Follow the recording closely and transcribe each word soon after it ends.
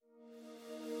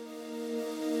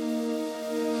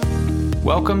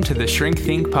Welcome to the Shrink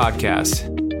Think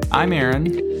podcast. I'm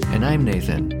Aaron. And I'm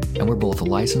Nathan, and we're both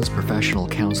licensed professional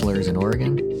counselors in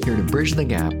Oregon, here to bridge the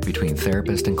gap between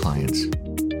therapist and clients.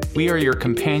 We are your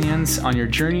companions on your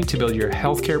journey to build your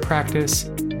healthcare practice,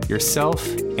 yourself,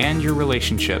 and your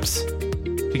relationships.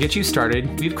 To get you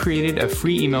started, we've created a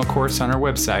free email course on our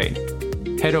website.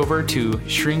 Head over to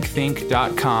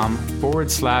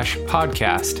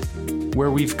shrinkthink.com/podcast, where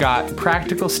we've got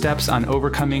practical steps on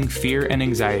overcoming fear and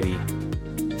anxiety.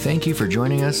 Thank you for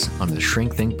joining us on the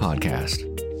Shrink Think podcast.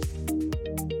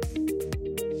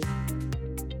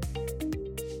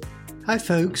 Hi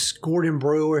folks, Gordon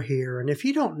Brewer here, and if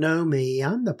you don't know me,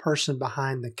 I'm the person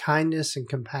behind the Kindness and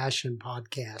Compassion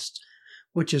podcast,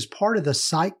 which is part of the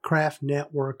Psychcraft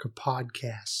network of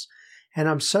podcasts. And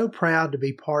I'm so proud to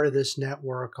be part of this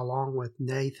network along with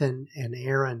Nathan and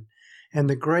Aaron and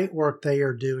the great work they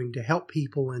are doing to help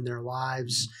people in their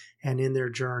lives and in their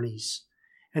journeys.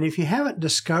 And if you haven't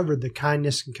discovered the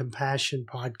Kindness and Compassion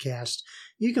podcast,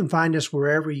 you can find us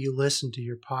wherever you listen to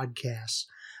your podcasts.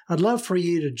 I'd love for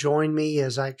you to join me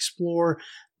as I explore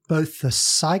both the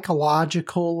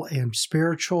psychological and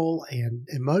spiritual and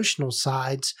emotional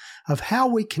sides of how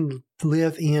we can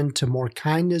live into more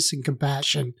kindness and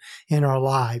compassion in our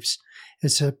lives.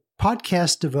 It's a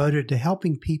podcast devoted to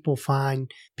helping people find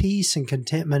peace and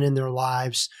contentment in their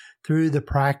lives through the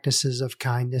practices of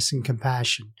kindness and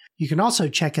compassion. You can also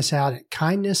check us out at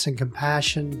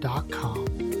kindnessandcompassion.com.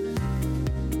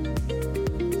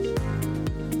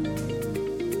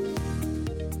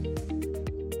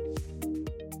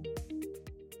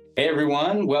 Hey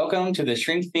everyone, welcome to the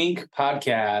Shrink Think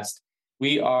podcast.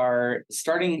 We are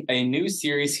starting a new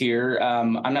series here.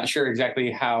 I'm not sure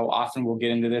exactly how often we'll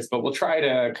get into this, but we'll try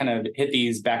to kind of hit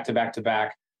these back to back to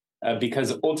back.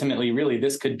 Because ultimately, really,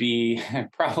 this could be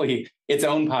probably its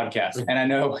own podcast. And I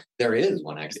know There is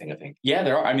one, actually, I think. Yeah,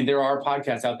 there are. I mean, there are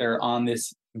podcasts out there on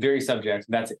this very subject.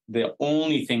 That's the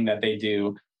only thing that they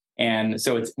do. And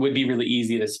so it would be really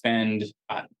easy to spend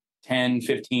 10,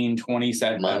 15, 20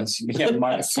 Months.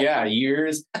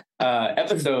 Years,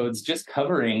 episodes just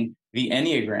covering the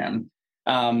Enneagram.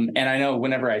 And I know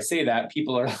whenever I say that,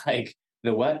 people are like,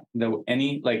 the what?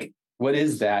 What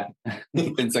is that?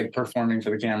 It's like performing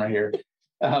for the camera here.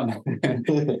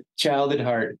 Child at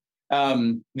heart.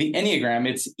 The Enneagram,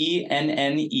 it's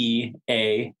ENNEAGRAM,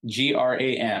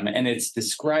 and it's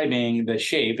describing the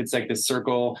shape. It's like the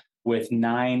circle with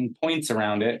 9 points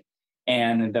around it.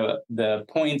 And the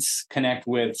points connect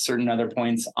with certain other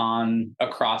points on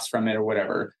across from it or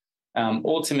whatever.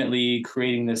 Ultimately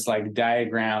creating this like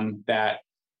diagram that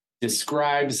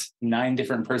describes 9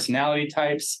 different personality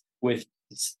types with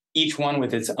each one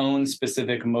with its own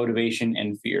specific motivation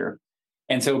and fear.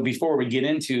 And so before we get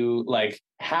into like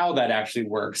how that actually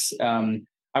works, I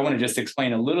want to just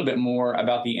explain a little bit more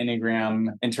about the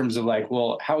Enneagram in terms of like,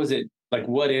 well, how is it, like,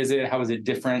 what is it? How is it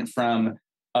different from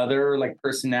other like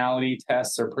personality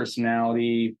tests or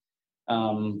personality,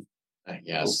 surveys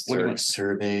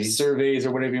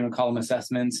or whatever you want to call them,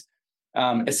 assessments.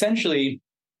 Essentially,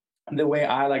 the way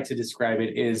I like to describe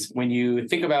it is when you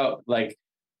think about like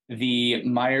the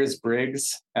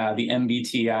Myers-Briggs, the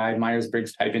MBTI,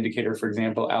 Myers-Briggs type indicator, for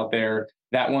example, out there,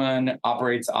 that one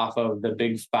operates off of the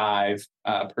big 5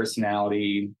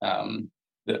 personality,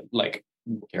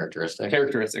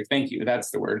 characteristic. Thank you.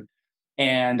 That's the word.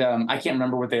 And I can't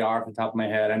remember what they are off the top of my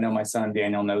head. I know my son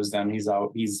Daniel knows them. He's a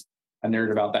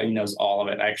nerd about that. He knows all of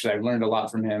it. Actually, I've learned a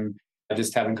lot from him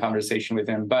just having conversation with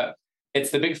him. But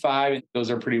it's the big 5.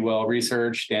 Those are pretty well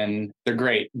researched and they're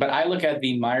great. But I look at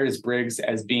the Myers-Briggs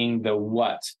as being the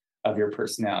what of your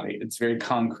personality. It's very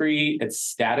concrete. It's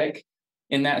static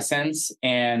in that sense.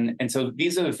 And so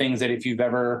these are the things that if you've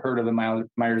ever heard of the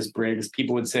Myers-Briggs,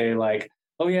 people would say like,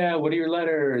 oh yeah, what are your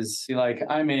letters? You're like,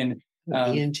 I'm in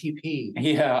ENTP.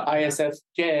 Yeah,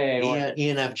 ISFJ. Or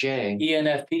ENFJ.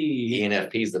 ENFP.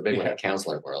 ENFP is the big one in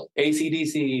counselor world.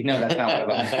 ACDC. No, that's not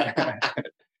one of them.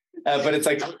 But it's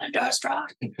like,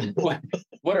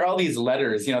 what are all these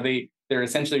letters? You know, they're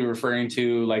essentially referring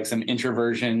to like some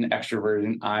introversion,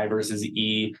 extroversion, I versus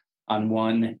E on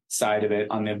one side of it.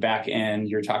 On the back end,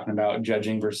 you're talking about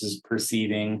judging versus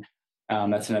perceiving.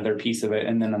 That's another piece of it.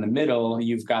 And then on the middle,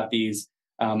 you've got these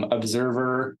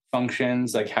observer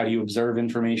functions. Like, how do you observe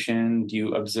information? Do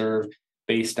you observe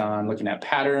based on looking at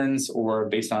patterns or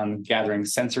based on gathering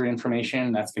sensory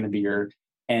information? That's going to be your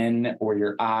N or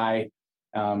your I.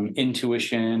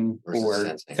 Intuition versus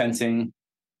or sensing.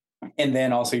 And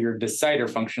then also your decider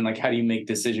function, like how do you make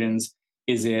decisions?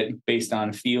 Is it based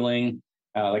on feeling,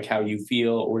 like how you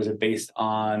feel, or is it based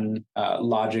on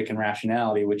logic and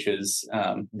rationality, which is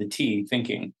the T,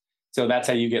 thinking? So that's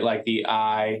how you get like the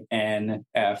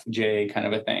INFJ kind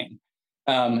of a thing.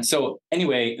 So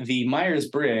anyway, the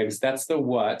Myers-Briggs, that's the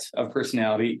what of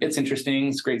personality. It's interesting.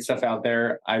 It's great stuff out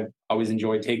there. I've always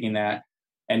enjoyed taking that.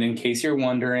 And in case you're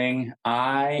wondering,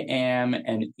 I am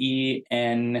an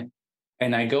EN,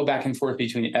 and I go back and forth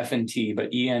between F and T,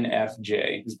 but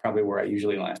ENFJ is probably where I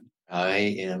usually land.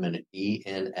 I am an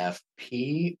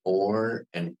ENFP or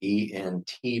an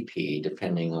ENTP,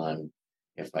 depending on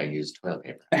if I use toilet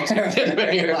paper.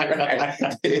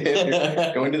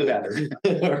 Going to the bathroom.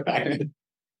 Right.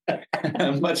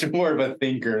 I'm much more of a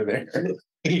thinker there.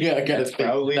 Yeah, that's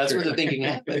probably that's true. where the thinking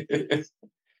happens.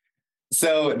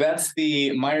 So that's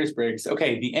the Myers-Briggs.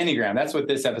 Okay, the Enneagram. That's what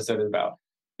this episode is about.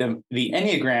 The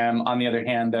Enneagram, on the other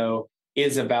hand, though,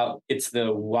 is about, it's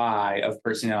the why of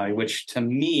personality, which to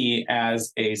me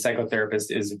as a psychotherapist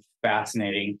is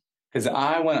fascinating, because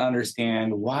I want to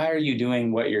understand, why are you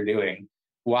doing what you're doing?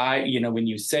 Why, when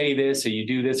you say this or you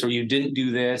do this or you didn't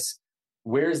do this,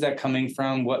 where is that coming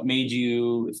from? What made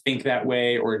you think that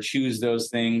way or choose those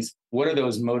things? What are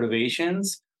those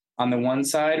motivations on the one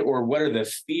side, or what are the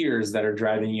fears that are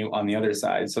driving you on the other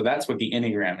side? So that's what the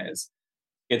Enneagram is.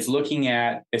 It's looking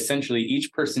at essentially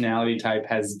each personality type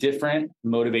has different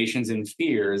motivations and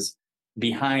fears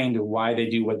behind why they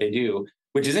do what they do,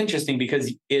 which is interesting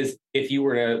because if you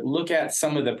were to look at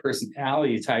some of the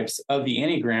personality types of the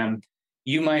Enneagram,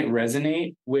 you might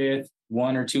resonate with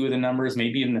one or two of the numbers,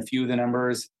 maybe even a few of the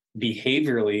numbers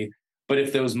behaviorally. But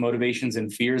if those motivations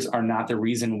and fears are not the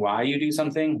reason why you do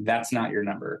something, that's not your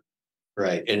number.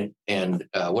 Right. And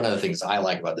one of the things I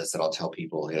like about this that I'll tell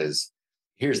people is,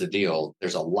 here's the deal.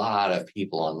 There's a lot of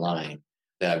people online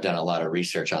that have done a lot of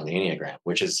research on the Enneagram,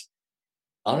 which is,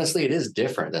 honestly, it is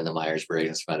different than the Myers-Briggs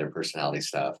and some other personality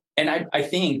stuff. And I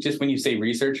think just when you say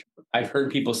research, I've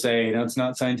heard people say, it's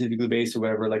not scientifically based or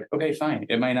whatever. Like, okay, fine.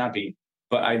 It might not be,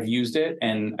 but I've used it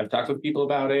and I've talked with people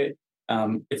about it.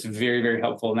 It's very, very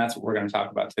helpful. And that's what we're going to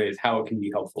talk about today, is how it can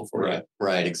be helpful for you.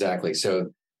 Right, exactly.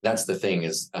 So that's the thing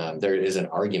is there is an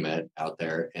argument out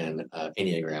there in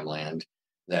Enneagram land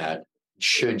that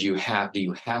do you have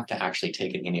to actually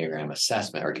take an Enneagram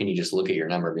assessment, or can you just look at your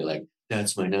number and be like,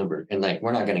 that's my number? And like,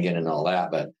 we're not going to get into all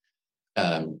that, but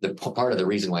the part of the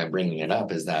reason why I'm bringing it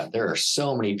up is that there are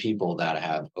so many people that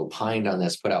have opined on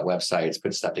this, put out websites,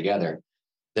 put stuff together,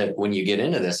 that when you get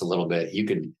into this a little bit, you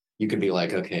could be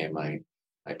like, okay, my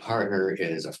partner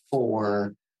is a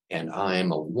 4 and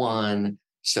I'm a 1.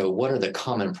 So what are the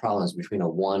common problems between a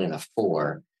 1 and a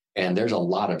 4? And there's a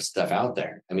lot of stuff out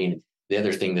there. I mean, the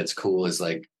other thing that's cool is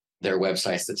like there are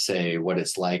websites that say what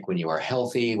it's like when you are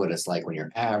healthy, what it's like when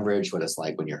you're average, what it's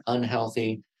like when you're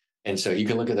unhealthy. And so you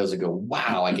can look at those and go,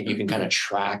 wow, you can kind of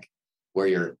track where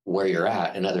you're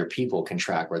at, and other people can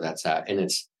track where that's at. And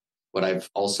it's what I've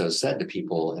also said to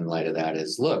people in light of that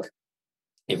is, look,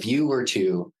 if you were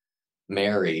to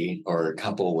marry or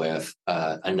couple with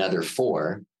another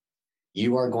 4,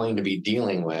 you are going to be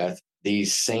dealing with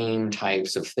these same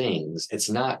types of things. It's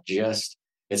not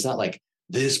like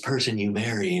this person you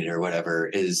married or whatever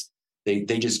is they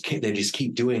just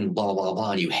keep doing blah, blah,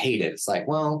 blah, and you hate it. It's like,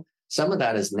 well, some of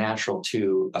that is natural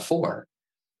to a 4,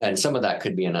 and some of that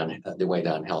could be the way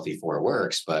the unhealthy 4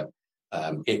 works, but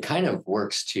it kind of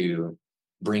works to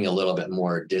bring a little bit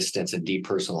more distance and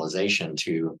depersonalization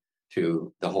to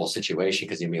the whole situation,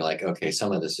 because you'd be like, okay,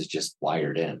 some of this is just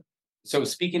wired in. So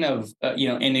speaking of,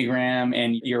 Enneagram,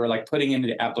 and you're like putting into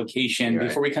the application, right.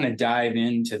 Before we kind of dive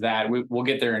into that, we'll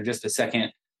get there in just a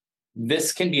second.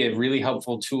 This can be a really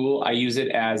helpful tool. I use it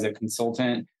as a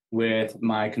consultant with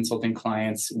my consulting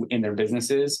clients in their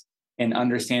businesses and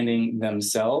understanding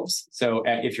themselves. So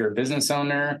if you're a business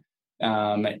owner,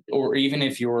 or even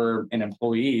if you're an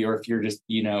employee, or if you're just,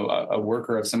 a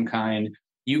worker of some kind,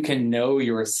 you can know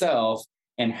yourself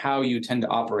and how you tend to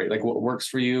operate, like what works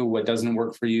for you, what doesn't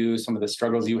work for you, some of the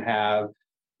struggles you have.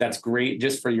 That's great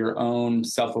just for your own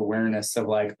self-awareness of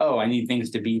like, oh, I need things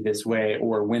to be this way.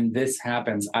 Or when this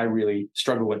happens, I really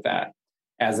struggle with that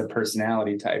as a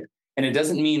personality type. And it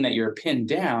doesn't mean that you're pinned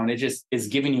down. It just is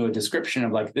giving you a description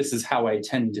of like, this is how I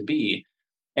tend to be.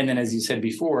 And then, as you said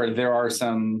before, there are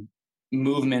some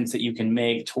movements that you can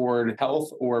make toward health,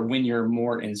 or when you're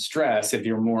more in stress, if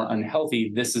you're more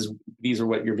unhealthy, these are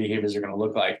what your behaviors are going to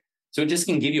look like. So it just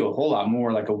can give you a whole lot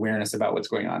more like awareness about what's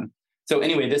going on. So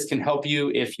anyway, this can help you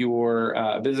if you're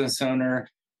a business owner.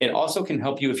 It also can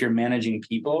help you if you're managing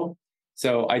people.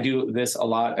 So I do this a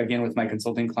lot, again, with my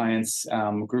consulting clients,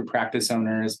 group practice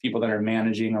owners, people that are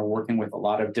managing or working with a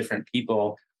lot of different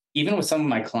people. Even with some of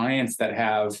my clients that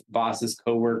have bosses,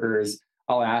 coworkers,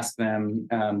 I'll ask them,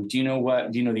 do you know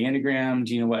the Enneagram?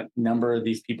 Do you know what number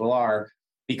these people are?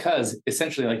 because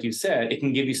essentially, like you said, it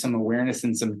can give you some awareness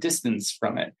and some distance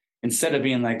from it. Instead of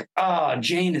being like,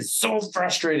 Jane is so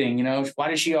frustrating, why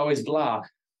does she always blah?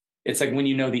 It's like when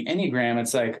you know the Enneagram,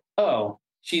 it's like,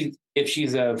 if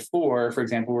she's a 4, for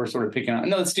example, we're sort of picking on,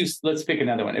 let's pick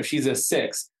another one. If she's a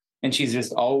 6 and she's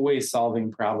just always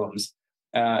solving problems,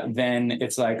 then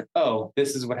it's like,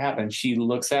 this is what happened. She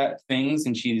looks at things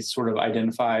and she sort of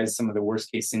identifies some of the worst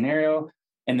case scenario.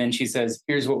 And then she says,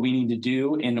 here's what we need to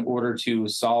do in order to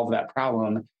solve that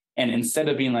problem. And instead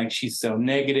of being like, she's so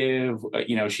negative,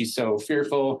 she's so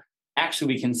fearful,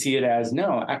 actually, we can see it as,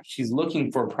 no, she's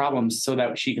looking for problems so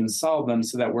that she can solve them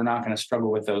so that we're not going to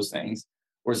struggle with those things,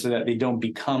 or so that they don't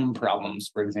become problems,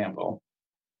 for example.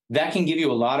 That can give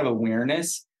you a lot of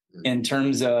awareness in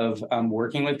terms of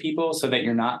working with people so that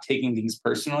you're not taking things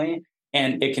personally.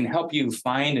 And it can help you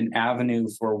find an avenue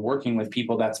for working with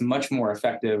people that's much more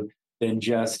effective than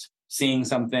just seeing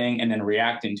something and then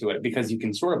reacting to it, because you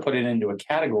can sort of put it into a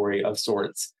category of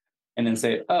sorts and then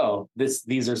say,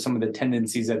 these are some of the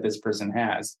tendencies that this person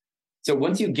has. So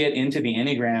once you get into the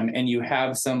Enneagram and you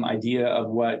have some idea of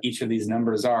what each of these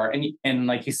numbers are, and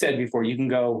like you said before, you can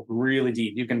go really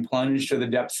deep. You can plunge to the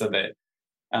depths of it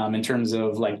in terms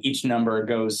of like each number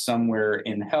goes somewhere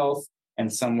in health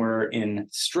and somewhere in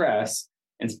stress,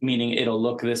 and meaning it'll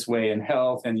look this way in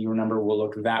health and your number will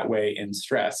look that way in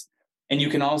stress. And you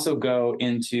can also go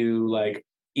into like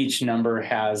each number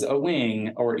has a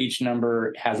wing or each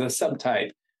number has a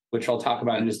subtype, which I'll talk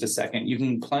about in just a second. You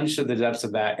can plunge to the depths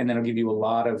of that, and then it'll give you a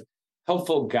lot of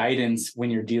helpful guidance when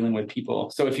you're dealing with people.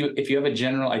 So if you have a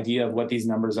general idea of what these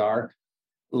numbers are,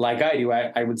 like I do,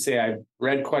 I would say I've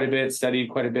read quite a bit, studied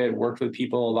quite a bit, worked with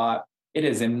people a lot. It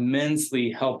has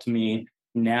immensely helped me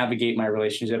navigate my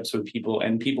relationships with people.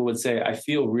 And people would say, I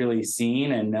feel really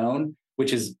seen and known,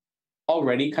 which is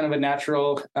already kind of a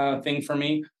natural thing for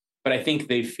me. But I think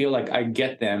they feel like I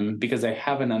get them because I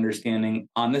have an understanding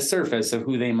on the surface of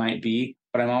who they might be,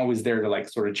 but I'm always there to like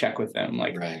sort of check with them.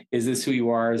 Like, right. Is this who you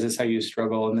are? Is this how you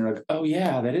struggle? And they're like, oh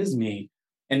yeah, that is me.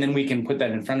 And then we can put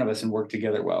that in front of us and work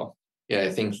together well. Yeah, I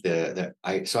think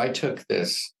I took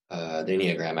this, the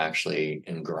Enneagram actually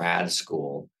in grad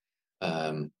school,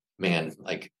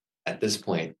 like at this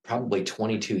point, probably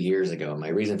 22 years ago. My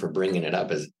reason for bringing it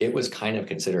up is it was kind of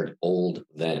considered old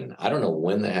then. I don't know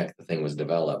when the heck the thing was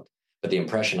developed, but the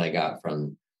impression I got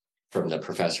from the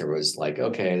professor was like,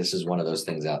 okay, this is one of those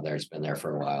things out there. It's been there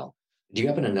for a while. Do you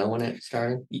happen to know when it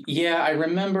started? Yeah, I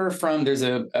remember there's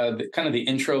a kind of the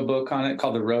intro book on it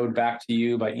called The Road Back to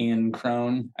You by Ian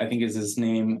Crone, I think is his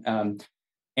name.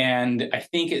 And I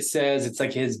think it says it's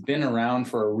like has been around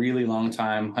for a really long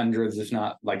time, hundreds, if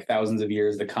not like thousands of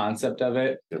years, the concept of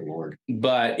it. Good Lord.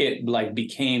 But it like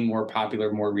became more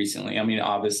popular more recently. I mean,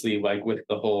 obviously, like with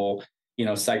the whole,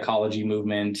 psychology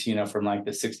movement, from like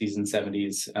the 60s and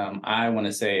 70s, I want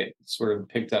to say it sort of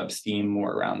picked up steam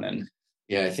more around then.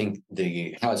 Yeah, I think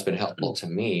how it's been helpful to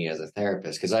me as a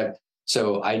therapist, because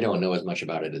I don't know as much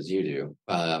about it as you do,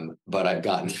 but I've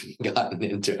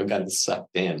gotten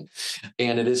sucked in,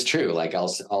 and it is true. Like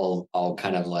I'll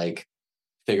kind of like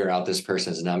figure out this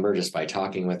person's number just by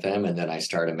talking with them, and then I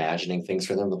start imagining things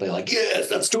for them. They'll be like, "Yes,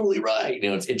 that's totally right."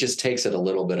 It just takes it a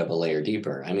little bit of a layer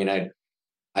deeper. I mean,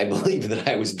 I believe that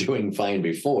I was doing fine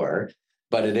before,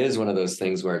 but it is one of those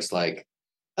things where it's like,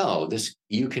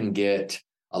 you can get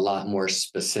a lot more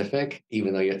specific,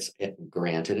 even though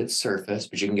granted it's surface,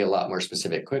 but you can get a lot more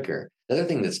specific quicker. The other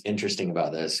thing that's interesting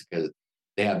about this, because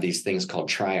they have these things called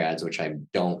triads, which I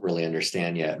don't really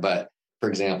understand yet. But for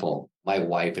example, my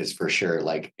wife is for sure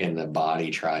like in the body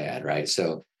triad, right?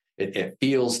 So it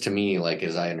feels to me like,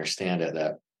 as I understand it,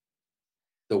 that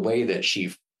the way that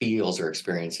she feels or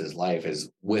experiences life is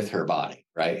with her body,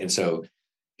 right? And so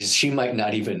she might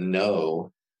not even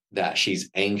know that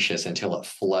she's anxious until it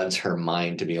floods her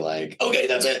mind to be like, okay,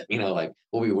 that's it.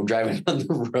 We were driving down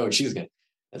the road. She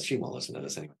won't listen to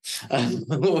this anyway.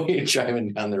 We're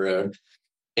driving down the road,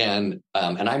 and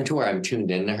I'm to where I'm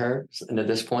tuned into her and at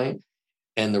this point,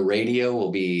 and the radio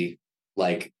will be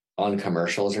like on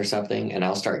commercials or something, and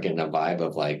I'll start getting a vibe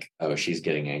of like, oh, she's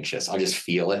getting anxious. I'll just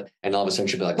feel it, and all of a sudden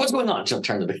she'll be like, what's going on?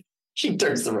 She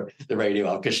turns the radio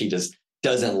off because she just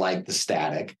doesn't like the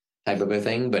static type of a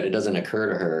thing, but it doesn't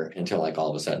occur to her until like all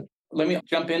of a sudden. Let me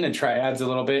jump into triads a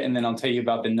little bit, and then I'll tell you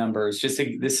about the numbers. This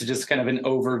is just kind of an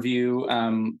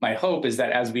overview. My hope is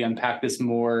that as we unpack this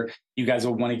more, you guys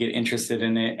will want to get interested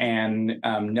in it and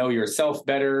know yourself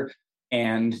better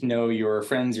and know your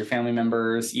friends, your family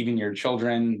members, even your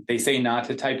children. They say not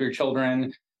to type your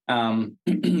children, but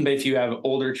if you have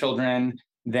older children,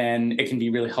 then it can be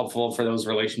really helpful for those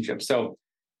relationships. So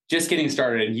just getting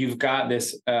started, you've got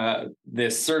this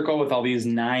circle with all these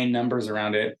 9 numbers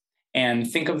around it,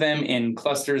 and think of them in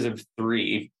clusters of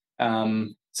 3.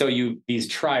 So these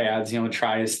triads,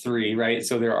 tri is 3, right?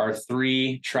 So there are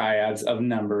 3 triads of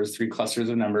numbers, 3 clusters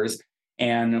of numbers.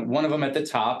 And one of them at the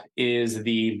top is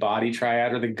the body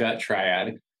triad or the gut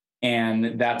triad.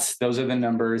 And those are the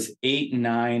numbers 8,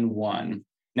 9, 1.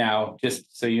 Now,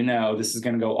 just so you know, this is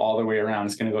going to go all the way around.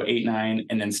 It's going to go 8, 9,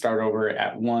 and then start over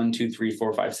at 1, 2, 3,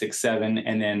 4, 5, 6, 7.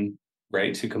 And then,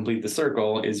 right, to complete the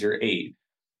circle is your 8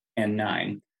 and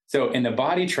 9. So in the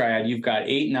body triad, you've got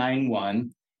 8, 9,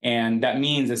 1. And that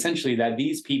means essentially that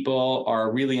these people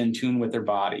are really in tune with their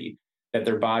body, that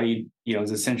their body,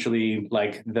 is essentially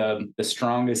like the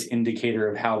strongest indicator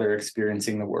of how they're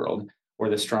experiencing the world, or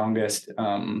the strongest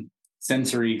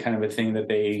sensory kind of a thing that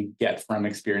they get from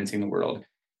experiencing the world.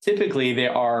 Typically, they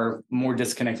are more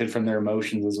disconnected from their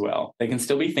emotions as well. They can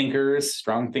still be thinkers,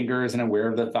 strong thinkers, and aware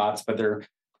of their thoughts, but they're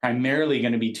primarily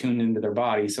going to be tuned into their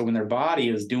body. So when their body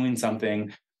is doing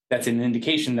something, that's an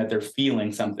indication that they're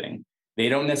feeling something. They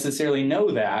don't necessarily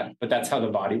know that, but that's how the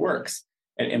body works.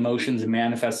 And emotions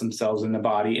manifest themselves in the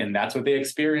body, and that's what they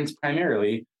experience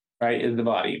primarily, right, is the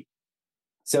body.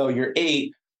 So your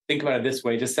 8, think about it this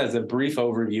way, just as a brief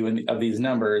overview of these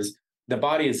numbers, the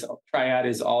body triad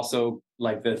is also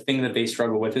like the thing that they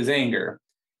struggle with is anger.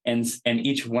 And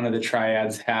each one of the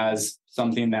triads has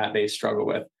something that they struggle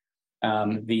with.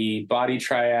 The body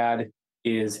triad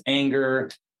is anger.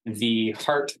 The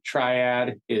heart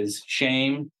triad is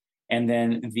shame. And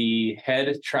then the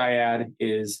head triad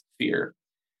is fear.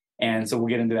 And so we'll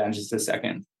get into that in just a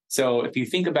second. So if you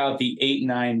think about the 8,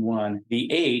 9, 1,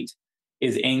 the 8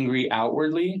 is angry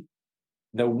outwardly.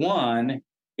 The 1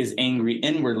 is angry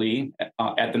inwardly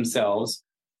at themselves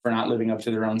for not living up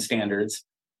to their own standards.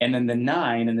 And then the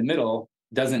 9 in the middle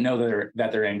doesn't know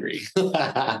that they're angry.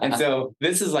 And so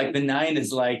this is like, the 9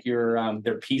 is like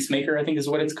their peacemaker, I think is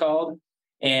what it's called.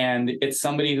 And it's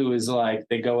somebody who is like,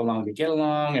 they go along to get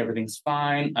along, everything's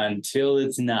fine until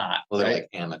it's not. Well, they're right? like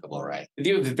amicable, right?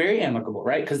 They're very amicable,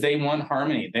 right? Because they want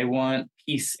harmony. They want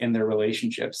peace in their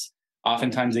relationships.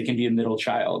 Oftentimes they can be a middle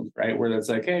child, right? Where it's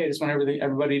like, hey, I just want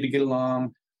everybody to get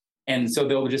along. And so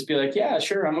they'll just be like, yeah,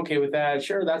 sure, I'm okay with that.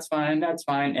 Sure, that's fine. That's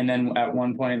fine. And then at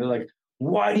one point they're like,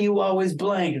 why do you always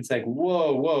blank? It's like,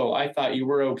 whoa, I thought you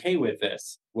were okay with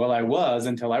this. Well, I was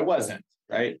until I wasn't,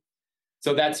 right?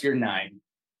 So that's your 9.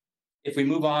 If we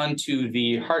move on to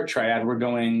the heart triad, we're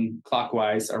going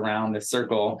clockwise around the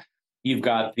circle. You've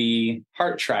got the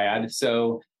heart triad.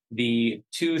 So the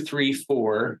 2, 3,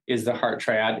 4 is the heart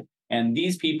triad. And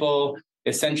these people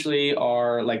essentially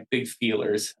are like big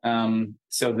feelers.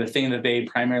 So the thing that they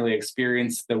primarily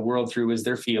experience the world through is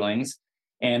their feelings.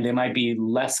 And they might be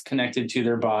less connected to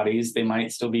their bodies. They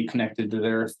might still be connected to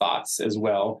their thoughts as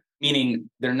well, meaning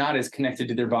they're not as connected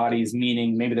to their bodies,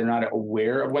 meaning maybe they're not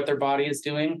aware of what their body is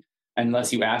doing.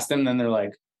 Unless you ask them, then they're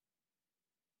like,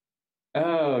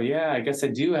 oh, yeah, I guess I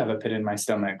do have a pit in my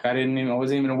stomach. I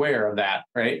wasn't even aware of that,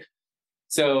 right?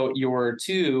 So your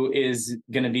 2 is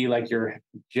going to be like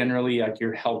generally like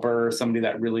your helper, somebody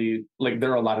that really, like,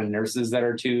 there are a lot of nurses that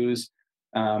are 2s,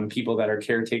 people that are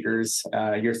caretakers.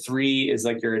 Your 3 is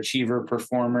like your achiever,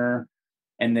 performer.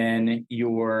 And then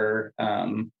your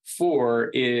 4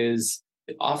 is,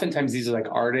 oftentimes these are like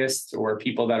artists or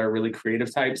people that are really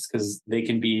creative types, because they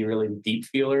can be really deep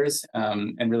feelers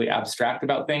and really abstract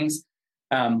about things.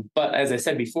 But as I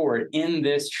said before, in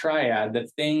this triad, the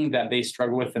thing that they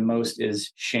struggle with the most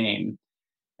is shame,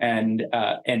 and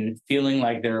feeling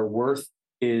like their worth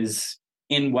is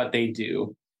in what they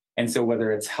do. And so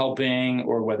whether it's helping,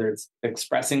 or whether it's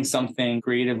expressing something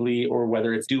creatively, or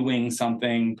whether it's doing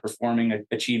something, performing,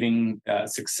 achieving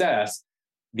success,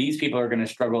 these people are going to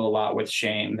struggle a lot with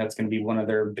shame. That's going to be one of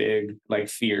their big like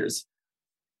fears.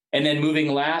 And then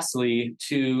moving lastly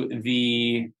to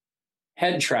the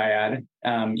head triad,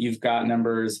 you've got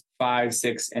numbers 5,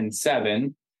 6, and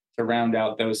 7 to round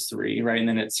out those 3, right? And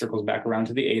then it circles back around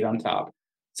to the 8 on top.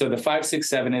 So the 5, 6,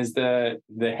 7 is the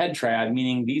head triad,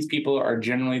 meaning these people are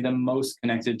generally the most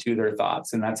connected to their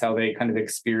thoughts. And that's how they kind of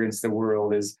experience the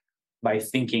world, is by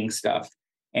thinking stuff.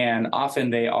 And often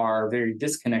they are very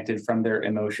disconnected from their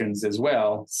emotions as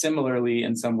well, similarly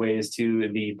in some ways to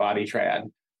the body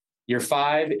triad. Your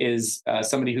 5 is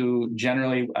somebody who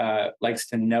generally likes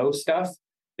to know stuff.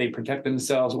 They protect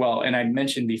themselves well. And I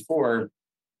mentioned before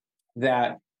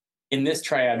that in this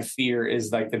triad, fear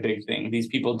is like the big thing. These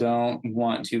people don't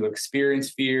want to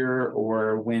experience fear,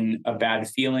 or when a bad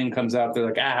feeling comes up, they're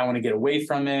like, I want to get away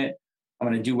from it. I'm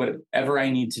going to do whatever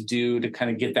I need to do to kind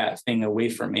of get that thing away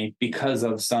from me because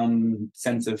of some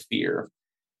sense of fear.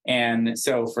 And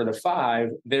so for the 5,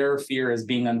 their fear is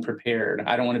being unprepared.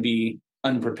 I don't want to be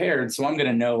unprepared, so I'm going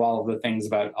to know all of the things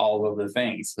about all of the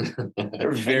things.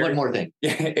 And one more thing.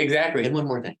 Yeah, exactly. And one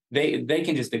more thing. They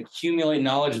can just accumulate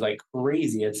knowledge like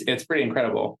crazy. It's pretty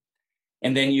incredible.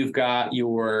 And then you've got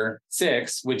your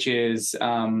 6, which is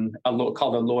called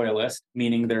a loyalist,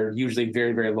 meaning they're usually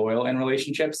very, very loyal in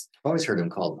relationships. I've always heard them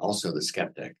called also the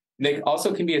skeptic. They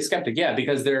also can be a skeptic, yeah,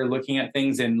 because they're looking at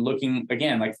things and looking,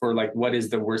 again, like for like what is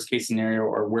the worst case scenario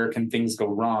or where can things go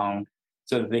wrong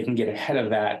so that they can get ahead of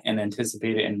that and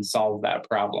anticipate it and solve that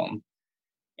problem.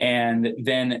 And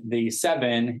then the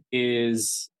 7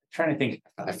 is... trying to think.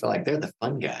 I feel like they're the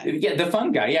fun guy. Yeah, the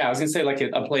fun guy. Yeah, I was going to say like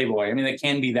a playboy. I mean, it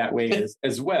can be that way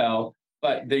as well,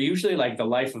 but they're usually like the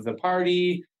life of the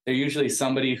party. They're usually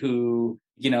somebody who,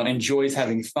 enjoys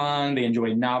having fun. They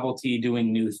enjoy novelty,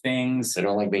 doing new things. They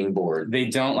don't like being bored. They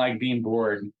don't like being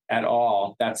bored at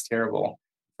all. That's terrible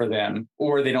for them.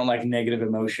 Or they don't like negative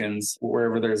emotions.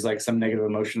 Wherever there's like some negative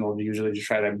emotion, they'll usually just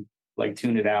try to like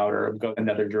tune it out or go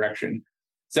another direction.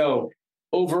 So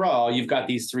overall, you've got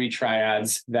these 3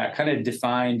 triads that kind of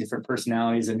define different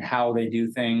personalities and how they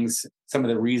do things, some of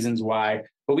the reasons why,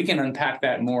 but we can unpack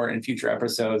that more in future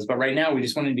episodes. But right now, we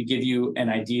just wanted to give you an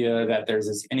idea that there's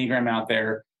this Enneagram out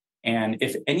there. And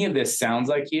if any of this sounds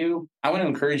like you, I want to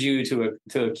encourage you to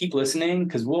keep listening,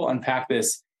 because we'll unpack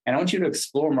this. And I want you to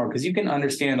explore more, because you can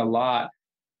understand a lot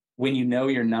when you know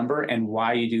your number and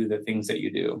why you do the things that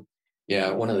you do.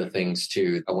 Yeah, one of the things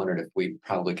too, I wondered if we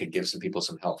probably could give some people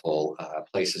some helpful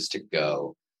places to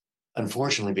go.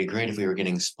 Unfortunately, it'd be great if we were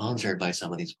getting sponsored by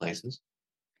some of these places.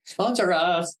 Sponsor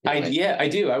us. Anyway. I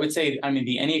do. I would say,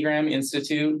 the Enneagram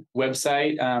Institute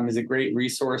website is a great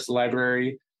resource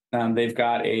library. They've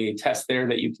got a test there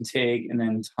that you can take, and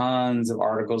then tons of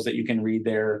articles that you can read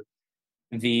there.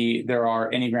 There are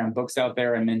Enneagram books out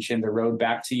there. I mentioned The Road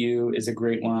Back to You is a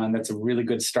great one. That's a really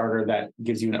good starter that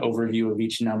gives you an overview of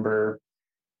each number.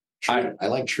 I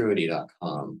like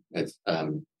Truity.com. It's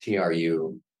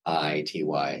Truity.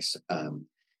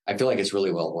 I feel like it's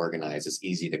really well organized. It's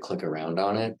easy to click around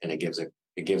on it, and it gives a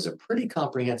pretty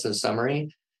comprehensive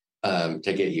summary to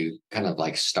get you kind of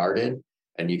like started,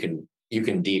 and you can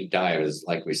deep dive, as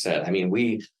like we said. I mean,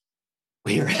 we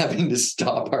are having to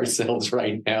stop ourselves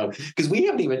right now because we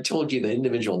haven't even told you the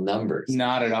individual numbers.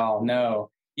 Not at all. No.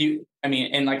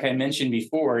 And like I mentioned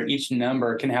before, each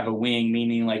number can have a wing,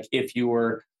 meaning like if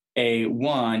you're a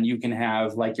 1, you can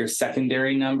have like your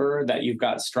secondary number that you've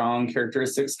got strong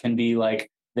characteristics can be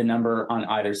like the number on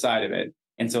either side of it.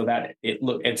 And so that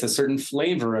it's a certain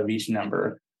flavor of each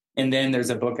number. And then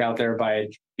there's a book out there by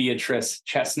Beatrice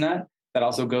Chestnut that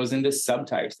also goes into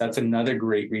subtypes. That's another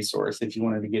great resource if you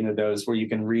wanted to get into those, where you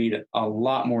can read a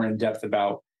lot more in depth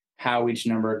about how each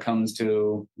number comes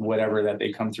to whatever that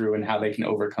they come through and how they can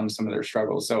overcome some of their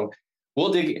struggles. So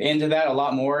we'll dig into that a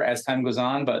lot more as time goes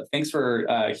on, but thanks for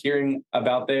hearing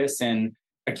about this. And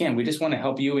again, we just want to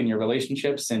help you in your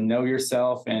relationships and know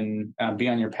yourself and be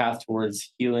on your path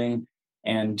towards healing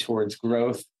and towards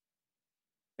growth.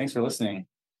 Thanks for listening.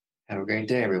 Have a great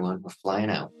day, everyone. We're flying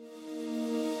out.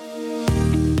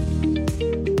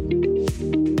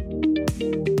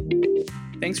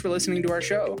 Thanks for listening to our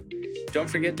show. Don't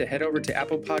forget to head over to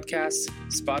Apple Podcasts,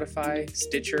 Spotify,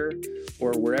 Stitcher,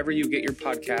 or wherever you get your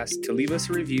podcasts to leave us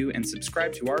a review and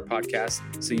subscribe to our podcast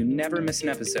so you never miss an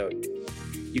episode.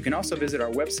 You can also visit our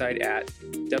website at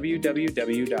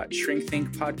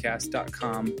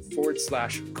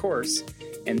www.shrinkthinkpodcast.com/course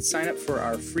and sign up for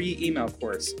our free email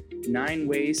course, 9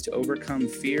 Ways to Overcome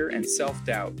Fear and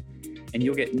Self-Doubt. And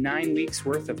you'll get 9 weeks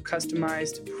worth of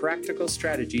customized, practical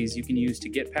strategies you can use to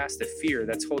get past the fear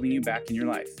that's holding you back in your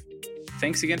life.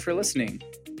 Thanks again for listening.